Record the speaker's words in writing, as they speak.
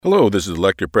Hello, this is the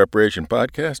Lecture Preparation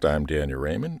Podcast. I'm Daniel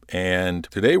Raymond, and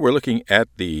today we're looking at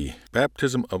the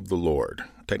Baptism of the Lord,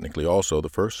 technically also the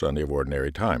first Sunday of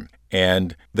Ordinary Time.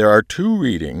 And there are two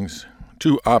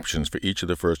options for each of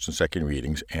the first and second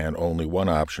readings, and only one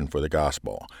option for the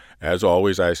Gospel. As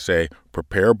always, I say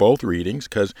prepare both readings,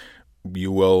 because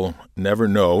you will never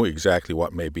know exactly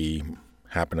what may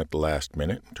happen at the last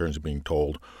minute in terms of being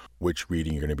told which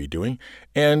reading you're going to be doing.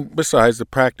 And besides, the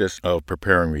practice of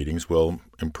preparing readings will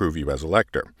improve you as a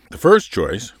lector. The first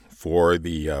choice for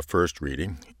the first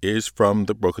reading is from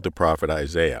the book of the prophet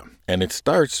Isaiah. And it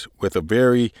starts with a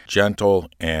very gentle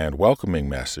and welcoming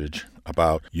message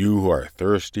about you who are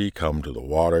thirsty, come to the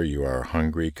water. You are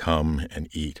hungry, come and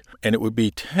eat. And it would be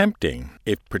tempting,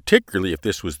 particularly if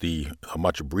this was a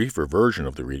much briefer version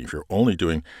of the reading, if you're only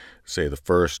doing, say, the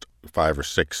first 5 or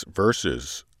 6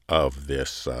 verses of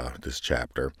this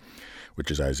chapter, which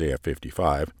is Isaiah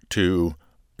 55, to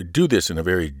do this in a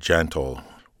very gentle,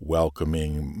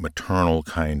 welcoming, maternal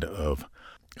kind of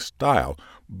style.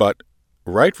 But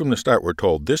right from the start, we're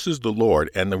told, this is the Lord,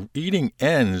 and the reading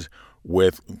ends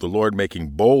with the Lord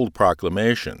making bold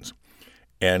proclamations.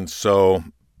 And so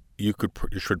you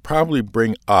should probably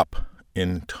bring up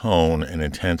in tone and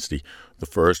intensity the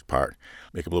first part,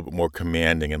 make it a little bit more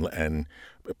commanding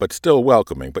but still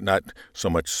welcoming, but not so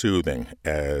much soothing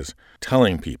as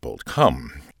telling people,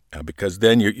 come, because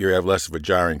then you have less of a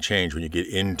jarring change when you get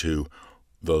into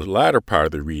the latter part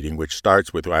of the reading, which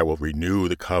starts with, I will renew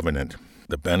the covenant,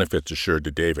 the benefits assured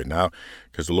to David. Now,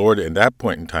 because the Lord, in that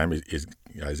point in time, is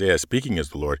Isaiah, speaking as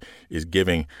the Lord, is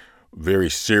giving very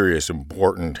serious,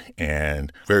 important,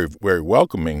 and very, very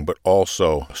welcoming, but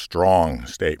also strong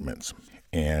statements.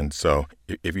 And so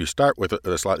if you start with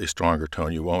a slightly stronger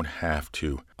tone, you won't have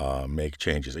to make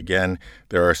changes. Again,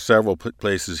 there are several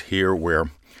places here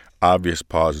where obvious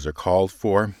pauses are called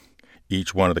for.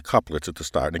 Each one of the couplets at the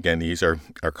start, and again, these are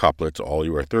couplets, all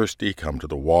you are thirsty, come to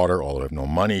the water, all who have no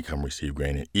money, come receive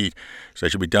grain and eat. So they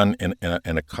should be done in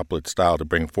a couplet style to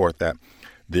bring forth that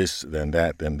this, then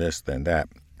that, then this, then that.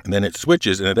 And then it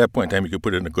switches, and at that point in time, you could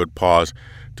put in a good pause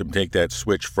to take that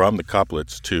switch from the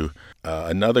couplets to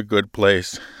another good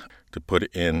place to put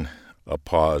in a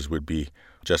pause would be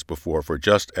just before, for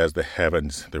just as the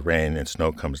heavens, the rain and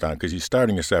snow comes down, because he's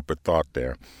starting a separate thought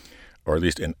there, or at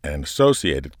least an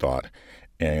associated thought,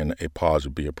 and a pause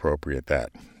would be appropriate that.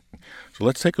 So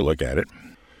let's take a look at it.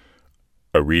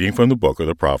 A reading from the book of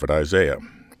the prophet Isaiah.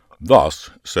 Thus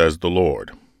says the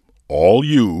Lord, all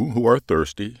you who are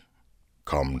thirsty,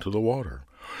 come to the water.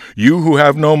 You who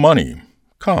have no money,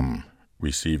 come,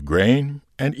 receive grain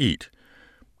and eat.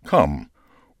 Come,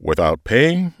 without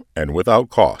paying and without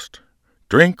cost.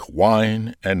 Drink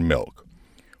wine and milk.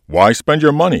 Why spend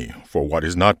your money for what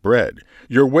is not bread,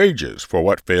 your wages for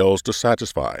what fails to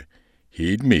satisfy?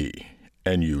 Heed me,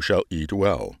 and you shall eat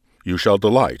well. You shall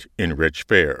delight in rich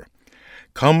fare.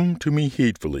 Come to me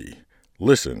heedfully.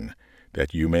 Listen,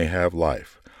 that you may have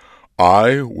life.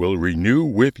 I will renew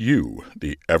with you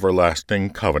the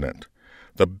everlasting covenant,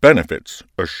 the benefits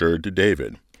assured to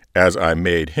David, as I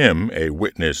made him a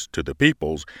witness to the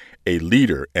peoples, a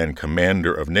leader and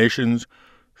commander of nations,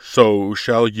 so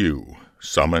shall you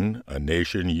summon a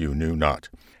nation you knew not,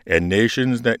 and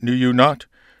nations that knew you not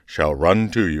shall run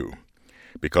to you,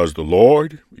 because the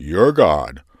Lord your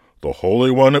God, the Holy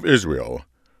One of Israel,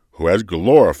 who has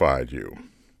glorified you.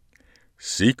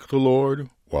 Seek the Lord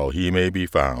while he may be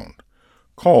found.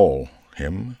 Call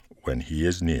him when he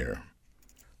is near.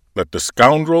 Let the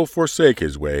scoundrel forsake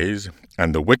his ways,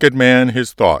 and the wicked man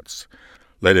his thoughts.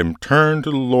 Let him turn to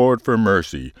the Lord for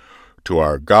mercy, to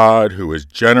our God who is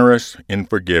generous in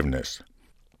forgiveness.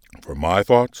 For my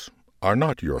thoughts are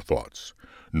not your thoughts,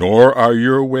 nor are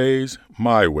your ways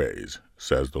my ways,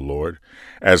 says the Lord.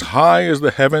 As high as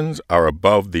the heavens are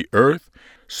above the earth,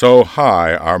 so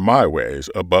high are my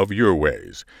ways above your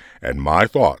ways, and my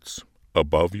thoughts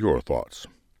above your thoughts.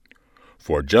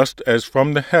 For just as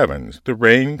from the heavens the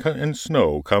rain and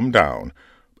snow come down,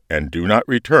 and do not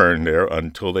return there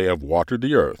until they have watered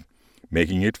the earth,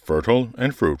 making it fertile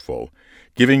and fruitful,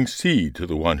 giving seed to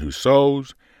the one who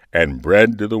sows, and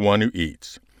bread to the one who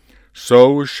eats,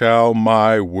 so shall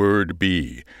my word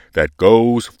be that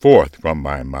goes forth from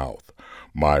my mouth.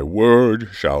 My word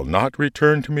shall not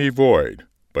return to me void,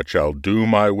 but shall do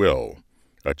my will,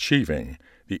 achieving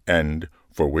the end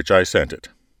for which I sent it.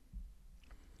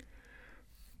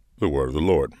 The word of the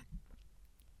Lord.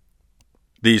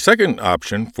 The second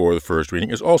option for the first reading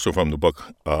is also from the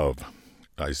book of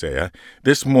Isaiah.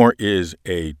 This more is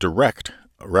a direct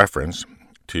reference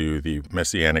to the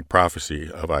messianic prophecy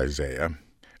of Isaiah.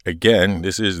 Again,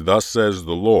 this is thus says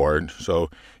the Lord, so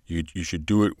you should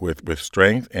do it with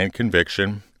strength and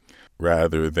conviction.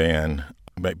 rather than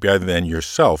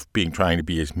yourself trying to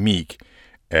be as meek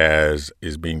as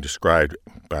is being described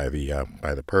by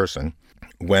the person.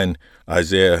 When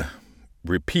Isaiah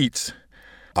repeats,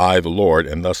 "I, the Lord,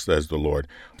 and thus says the Lord,"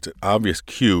 it's an obvious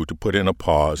cue to put in a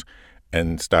pause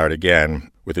and start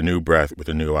again with a new breath, with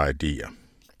a new idea.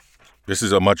 This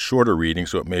is a much shorter reading,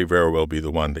 so it may very well be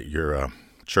the one that your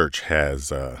church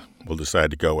will decide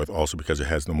to go with, also because it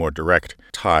has the more direct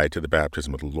tie to the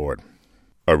baptism of the Lord.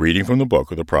 A reading from the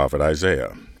book of the prophet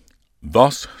Isaiah.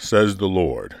 "Thus says the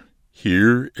Lord,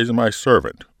 here is my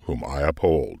servant, whom I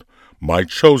uphold, my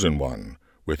chosen one,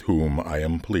 with whom I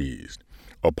am pleased,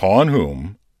 upon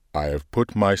whom I have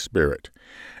put my spirit.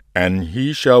 And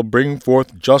he shall bring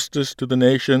forth justice to the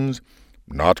nations,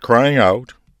 not crying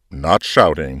out, not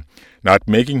shouting, not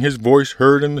making his voice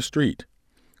heard in the street.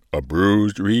 A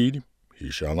bruised reed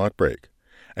he shall not break,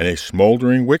 and a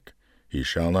smoldering wick he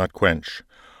shall not quench,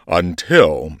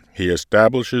 until he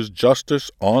establishes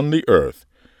justice on the earth.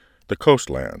 The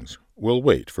coastlands will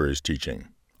wait for his teaching.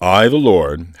 I, the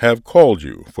Lord, have called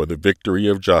you for the victory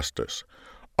of justice.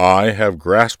 I have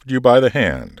grasped you by the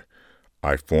hand.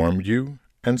 I formed you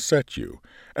and set you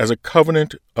as a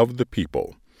covenant of the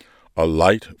people, a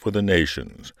light for the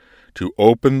nations, to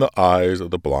open the eyes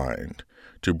of the blind,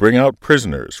 to bring out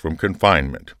prisoners from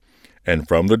confinement, and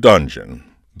from the dungeon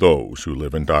those who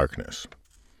live in darkness."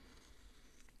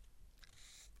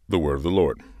 The word of the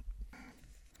Lord.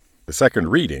 The second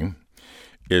reading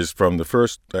is from the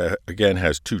first, again,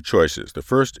 has two choices. The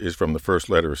first is from the first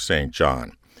letter of St.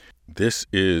 John. This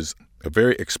is a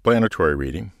very explanatory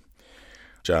reading.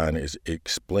 John is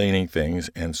explaining things,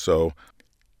 and so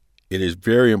it is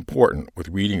very important with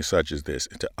reading such as this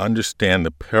to understand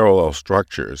the parallel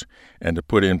structures and to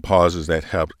put in pauses that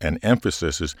help and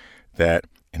emphasis that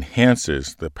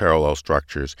enhances the parallel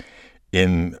structures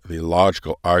in the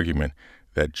logical argument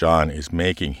that John is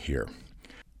making here.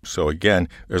 So again,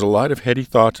 there's a lot of heady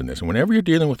thoughts in this. And whenever you're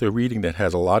dealing with a reading that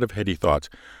has a lot of heady thoughts,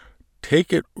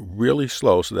 take it really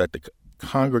slow so that the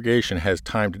congregation has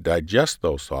time to digest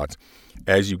those thoughts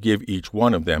as you give each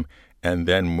one of them, and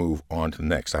then move on to the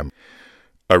next.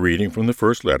 A reading from the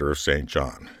first letter of St.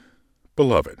 John.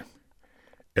 Beloved,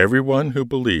 everyone who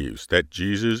believes that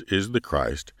Jesus is the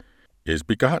Christ is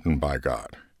begotten by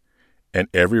God, and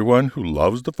everyone who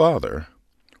loves the Father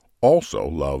also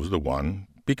loves the one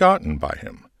begotten by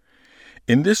him.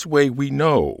 In this way we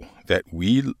know that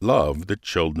we love the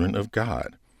children of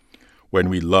God, when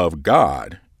we love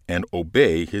God and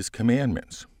obey his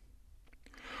commandments.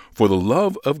 For the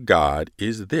love of God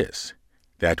is this,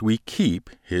 that we keep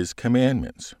his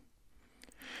commandments.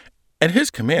 And his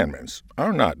commandments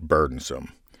are not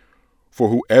burdensome, for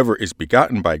whoever is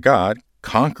begotten by God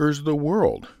conquers the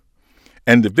world,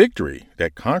 and the victory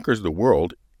that conquers the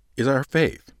world is our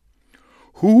faith.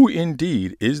 Who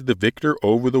indeed is the victor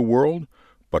over the world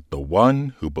but the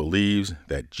one who believes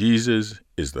that Jesus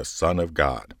is the Son of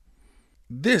God?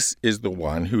 This is the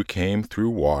one who came through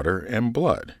water and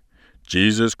blood,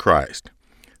 Jesus Christ.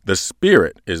 The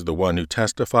Spirit is the one who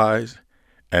testifies,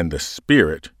 and the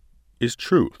Spirit is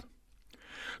truth.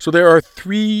 So there are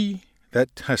three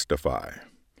that testify: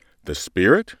 the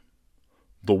Spirit,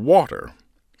 the water,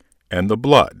 and the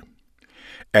blood.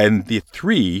 And the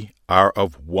three are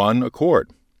of one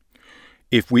accord.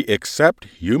 If we accept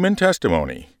human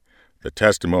testimony, the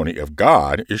testimony of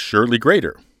God is surely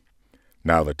greater.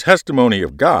 Now the testimony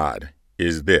of God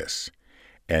is this,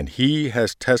 and he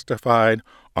has testified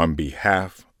on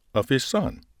behalf of his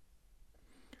Son.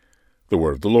 The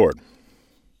word of the Lord.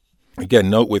 Again,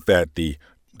 note with that the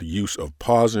use of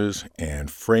pauses and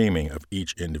framing of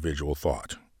each individual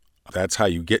thought. That's how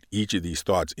you get each of these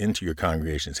thoughts into your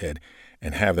congregation's head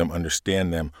and have them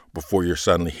understand them before you're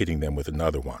suddenly hitting them with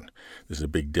another one. There's a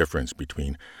big difference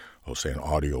between, say, an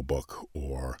audiobook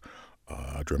or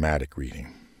a dramatic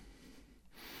reading.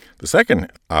 The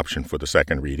second option for the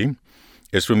second reading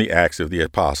is from the Acts of the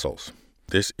Apostles.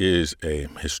 This is a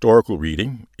historical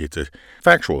reading. It's a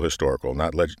factual historical,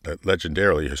 not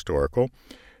legendarily historical.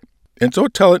 And so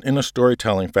tell it in a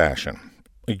storytelling fashion.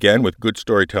 Again, with good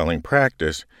storytelling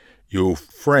practice, you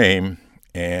frame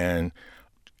and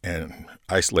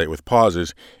isolate with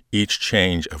pauses each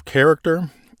change of character,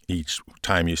 each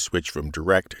time you switch from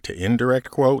direct to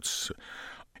indirect quotes,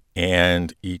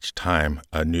 and each time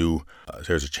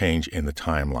there's a change in the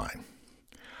timeline.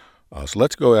 So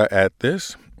let's go at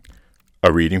this.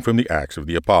 A reading from the Acts of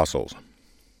the Apostles.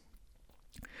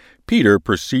 Peter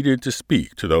proceeded to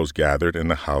speak to those gathered in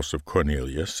the house of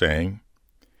Cornelius, saying,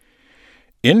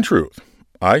 "In truth,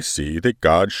 I see that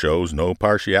God shows no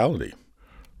partiality.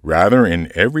 Rather,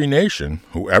 in every nation,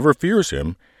 whoever fears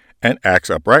him and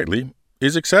acts uprightly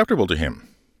is acceptable to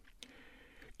him.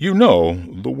 You know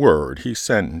the word he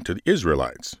sent to the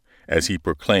Israelites, as he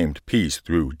proclaimed peace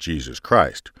through Jesus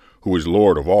Christ, who is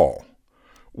Lord of all.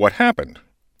 What happened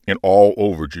in all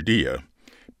over Judea,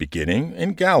 beginning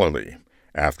in Galilee,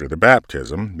 after the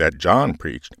baptism that John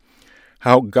preached,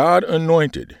 how God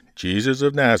anointed Jesus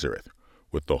of Nazareth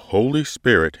with the Holy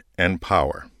Spirit and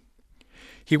power.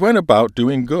 He went about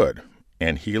doing good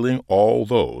and healing all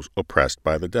those oppressed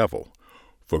by the devil,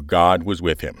 for God was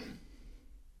with him.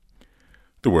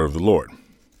 The word of the Lord.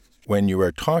 When you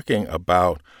are talking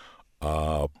about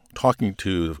talking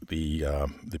to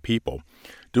the people,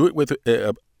 do it with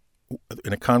in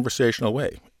a conversational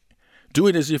way. Do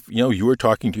it as if you are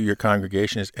talking to your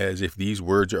congregation, as if these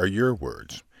words are your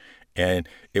words, and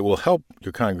it will help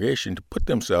your congregation to put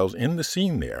themselves in the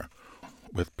scene there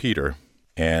with Peter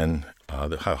and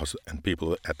the house and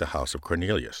people at the house of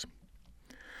Cornelius.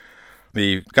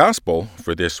 The gospel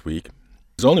for this week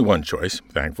is only one choice,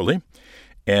 thankfully,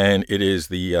 and it is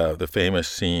the famous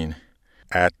scene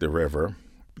at the river,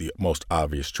 the most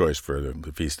obvious choice for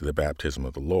the Feast of the Baptism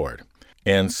of the Lord.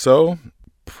 And so,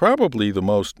 probably the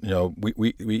most,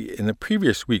 we in the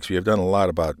previous weeks we have done a lot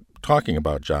about talking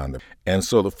about John, and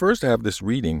so the first half of this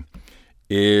reading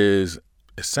is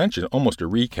essentially almost a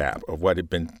recap of what had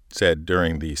been said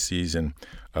during the season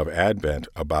of Advent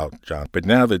about John. But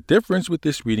now the difference with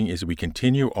this reading is we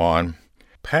continue on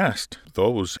past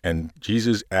those, and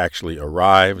Jesus actually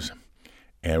arrives,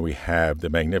 and we have the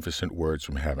magnificent words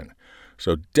from heaven.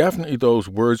 So definitely those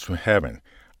words from heaven.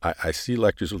 I see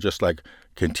lectors will just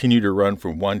continue to run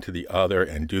from one to the other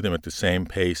and do them at the same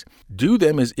pace. Do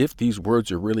them as if these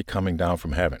words are really coming down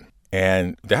from heaven.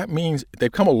 And that means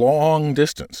they've come a long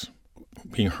distance,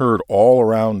 being heard all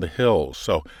around the hills.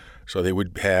 So they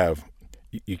would have,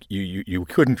 you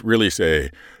couldn't really say,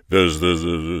 this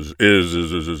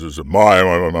is my,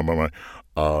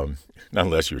 not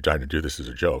unless you were trying to do this as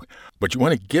a joke. But you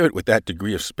want to give it with that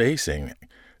degree of spacing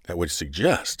that would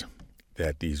suggest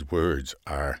that these words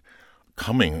are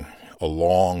coming a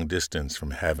long distance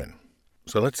from heaven.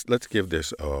 So let's give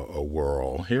this a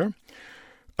whirl here.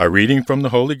 A reading from the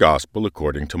Holy Gospel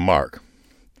according to Mark.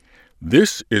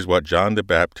 This is what John the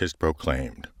Baptist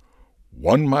proclaimed.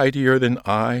 One mightier than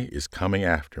I is coming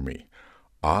after me.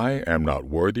 I am not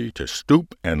worthy to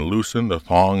stoop and loosen the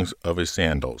thongs of his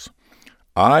sandals.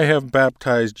 I have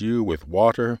baptized you with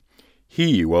water.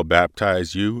 He will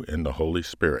baptize you in the Holy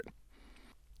Spirit.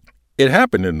 It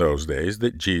happened in those days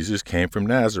that Jesus came from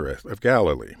Nazareth of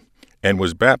Galilee and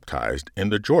was baptized in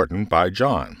the Jordan by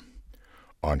John.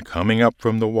 On coming up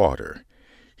from the water,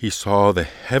 he saw the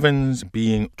heavens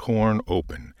being torn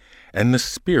open and the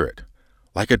Spirit,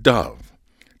 like a dove,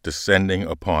 descending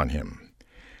upon him.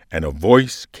 And a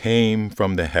voice came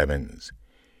from the heavens,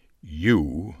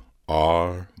 "You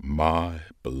are my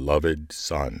beloved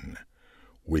Son.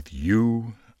 With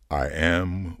you I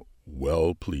am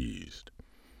well pleased."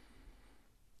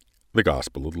 The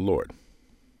Gospel of the Lord.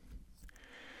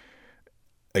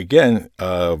 Again,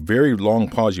 a very long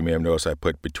pause you may have noticed I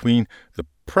put between the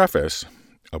preface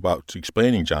about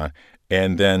explaining John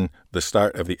and then the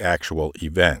start of the actual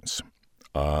events.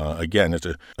 Again, it's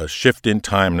a shift in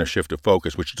time and a shift of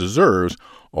focus, which deserves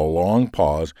a long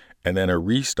pause and then a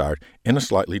restart in a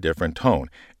slightly different tone.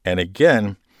 And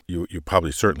again, you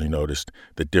probably certainly noticed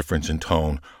the difference in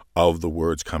tone of the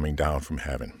words coming down from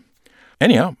heaven.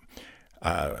 Anyhow,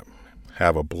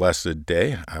 have a blessed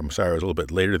day. I'm sorry I was a little bit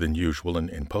later than usual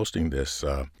in posting this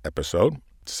episode,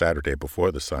 Saturday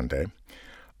before the Sunday.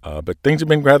 But things have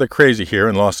been rather crazy here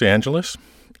in Los Angeles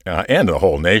and the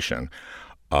whole nation.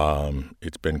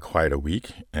 It's been quite a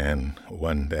week, and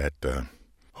one that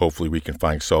hopefully we can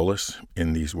find solace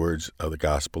in these words of the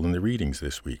gospel and the readings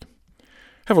this week.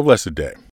 Have a blessed day.